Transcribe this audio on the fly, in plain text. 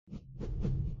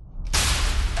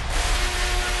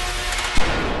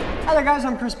Hi there guys,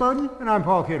 I'm Chris Bowden. And I'm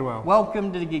Paul Kidwell.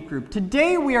 Welcome to the Geek Group.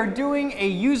 Today we are doing a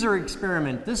user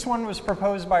experiment. This one was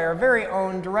proposed by our very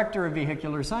own Director of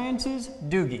Vehicular Sciences,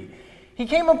 Doogie. He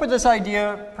came up with this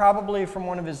idea probably from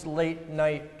one of his late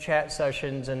night chat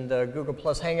sessions in the Google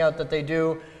Plus Hangout that they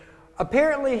do.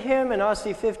 Apparently him and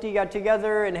Aussie50 got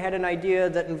together and had an idea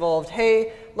that involved,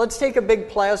 hey, let's take a big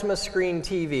plasma screen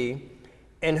TV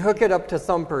and hook it up to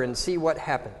Thumper and see what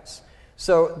happens.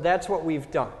 So that's what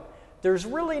we've done. There's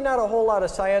really not a whole lot of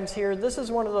science here. This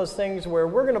is one of those things where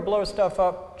we're going to blow stuff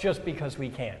up just because we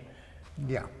can.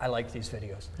 Yeah. I like these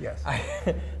videos. Yes.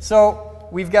 So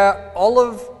we've got all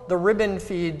of the ribbon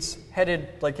feeds headed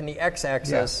like in the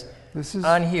x-axis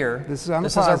on here. This is on the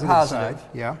this is our side.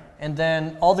 Yeah. And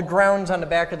then all the grounds on the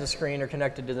back of the screen are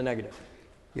connected to the negative.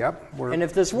 Yep. And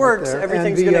if this works,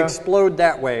 everything's going to explode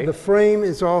that way. The frame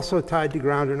is also tied to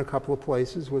ground in a couple of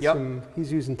places with some,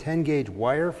 he's using 10 gauge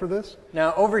wire for this.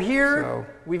 Now over here,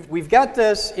 we've got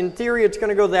this. In theory, it's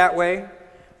going to go that way.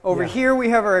 Over here, we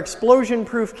have our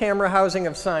explosion-proof camera housing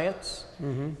of science.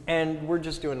 And we're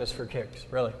just doing this for kicks,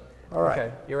 really. All right.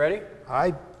 Okay, you ready?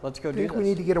 Let's go do this. I think we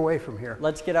need to get away from here.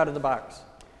 Let's get out of the box.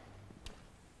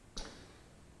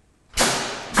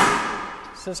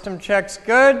 System checks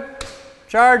good.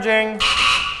 Charging.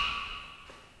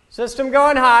 System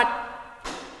going hot.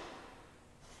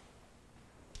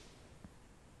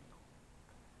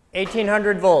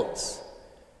 1800 volts.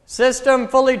 System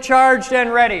fully charged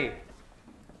and ready.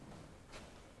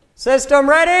 System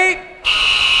ready.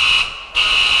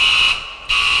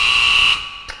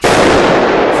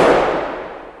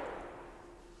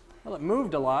 Well, it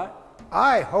moved a lot.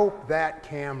 I hope that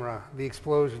camera, the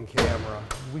explosion camera,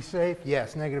 we safe?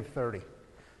 Yes, -30.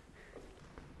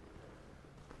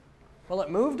 Well, it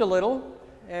moved a little,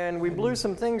 and we blew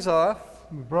some things off.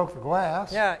 We broke the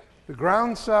glass. Yeah. The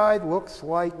ground side looks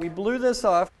like... We blew this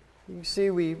off. You can see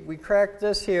we cracked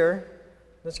this here.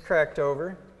 This cracked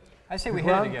over. I say we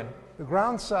hit it again. The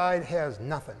ground side has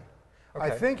nothing. Okay. I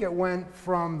think it went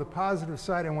from the positive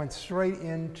side and went straight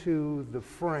into the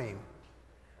frame.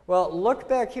 Well, look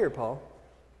back here, Paul.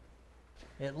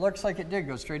 It looks like it did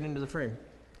go straight into the frame.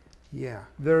 Yeah.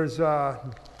 There's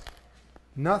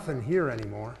nothing here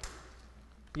anymore.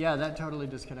 Yeah, that totally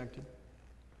disconnected.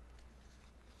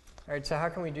 All right, so how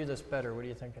can we do this better? What are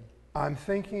you thinking? I'm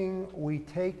thinking we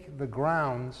take the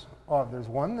grounds off. There's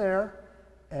one there,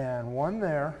 and one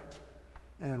there,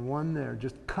 and one there.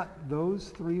 Just cut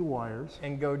those 3 wires.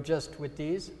 And go just with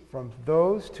these? From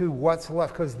those to what's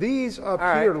left. Because these up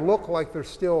here look like they're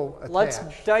still attached. Let's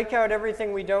dike out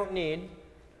everything we don't need.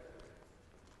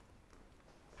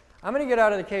 I'm going to get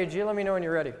out of the cage. You let me know when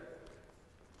you're ready.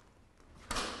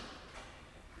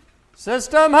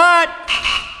 System hot!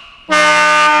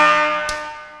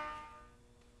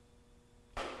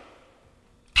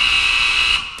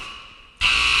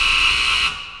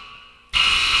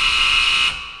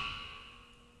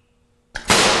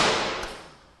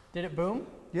 Did it boom?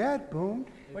 Yeah, it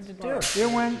boomed. What did it do? It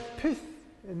went poof,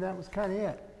 and that was kind of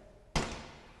it.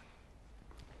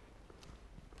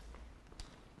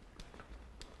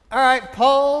 All right,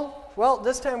 Paul. Well,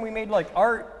 this time we made like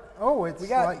art. Oh, it's we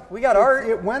got art.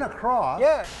 It went across.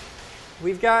 Yeah.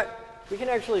 We can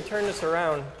actually turn this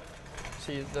around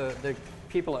so the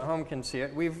people at home can see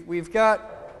it. We've got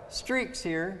streaks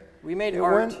here. We made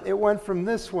art. It went from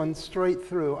this one straight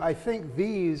through. I think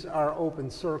these are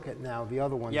open circuit now, the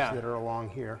other ones that are along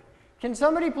here. Can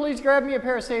somebody please grab me a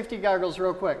pair of safety goggles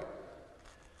real quick?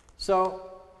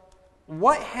 So,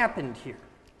 what happened here?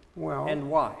 Well, and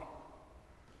why?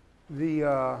 The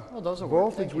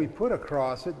voltage we put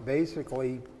across it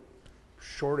basically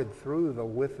shorted through the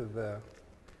width of the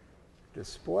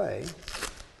display,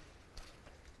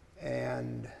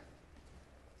 and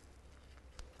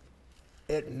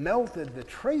it melted the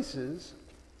traces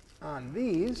on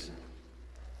these,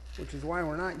 which is why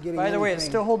we're not getting By the way, it anything.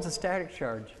 still holds a static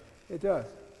charge. It does.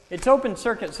 It's open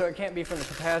circuit, so it can't be from the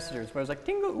capacitors, but I was like,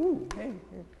 tingle, ooh, hey.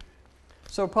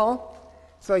 So, Paul?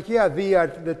 It's like, yeah,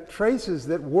 the traces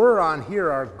that were on here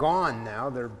are gone now.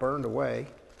 They're burned away.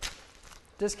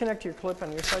 Disconnect your clip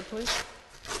on your side, please.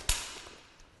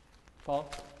 Paul?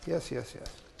 Yes, yes, yes.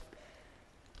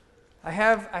 I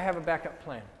have a backup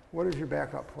plan. What is your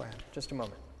backup plan? Just a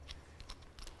moment.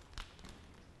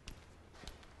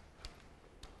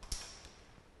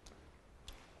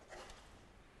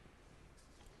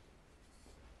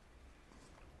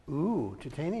 Ooh,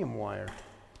 titanium wire.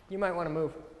 You might want to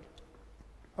move.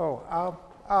 Oh,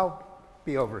 I'll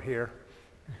be over here.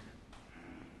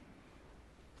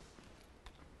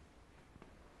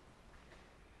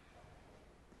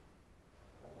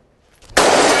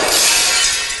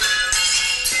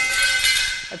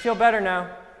 I feel better now.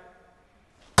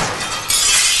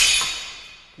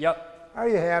 Yep. Are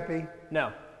you happy?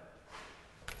 No.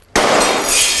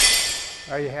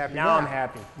 Are you happy? Now I'm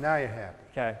happy. Now you're happy.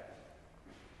 Okay.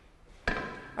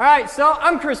 All right, so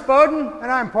I'm Chris Bowden.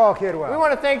 And I'm Paul Kidwell. We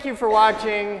want to thank you for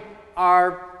watching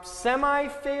our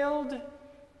semi-failed.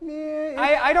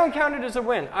 Yeah, I don't count it as a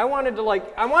win. I wanted to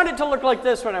look like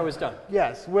this when I was done.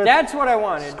 yes, with That's what I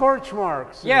wanted. scorch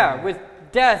marks. Yeah, with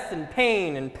death and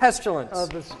pain and pestilence.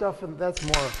 The stuff, and that's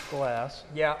more glass.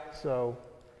 Yeah. So.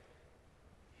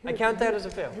 I count that as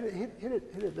a fail. Hit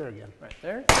it there again. Right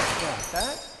there. Yeah.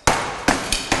 That.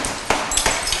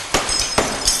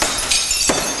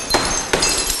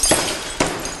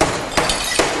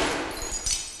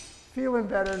 Feeling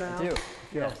better now? I do.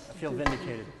 Yes, I feel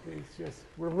vindicated. It's just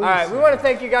releasing. All right, we want to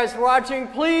thank you guys for watching.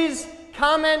 Please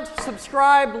comment,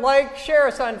 subscribe, like, share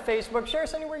us on Facebook. Share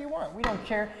us anywhere you want. We don't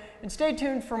care. And stay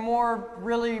tuned for more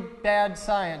really bad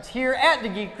science here at the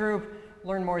Geek Group.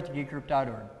 Learn more at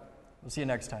thegeekgroup.org. We'll see you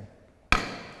next time.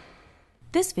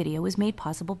 This video was made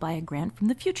possible by a grant from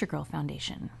the Future Girl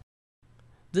Foundation.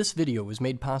 This video was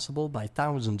made possible by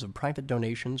thousands of private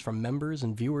donations from members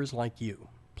and viewers like you.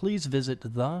 Please visit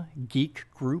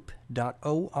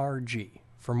thegeekgroup.org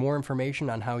for more information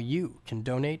on how you can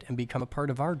donate and become a part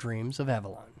of our dreams of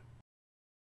Avalon.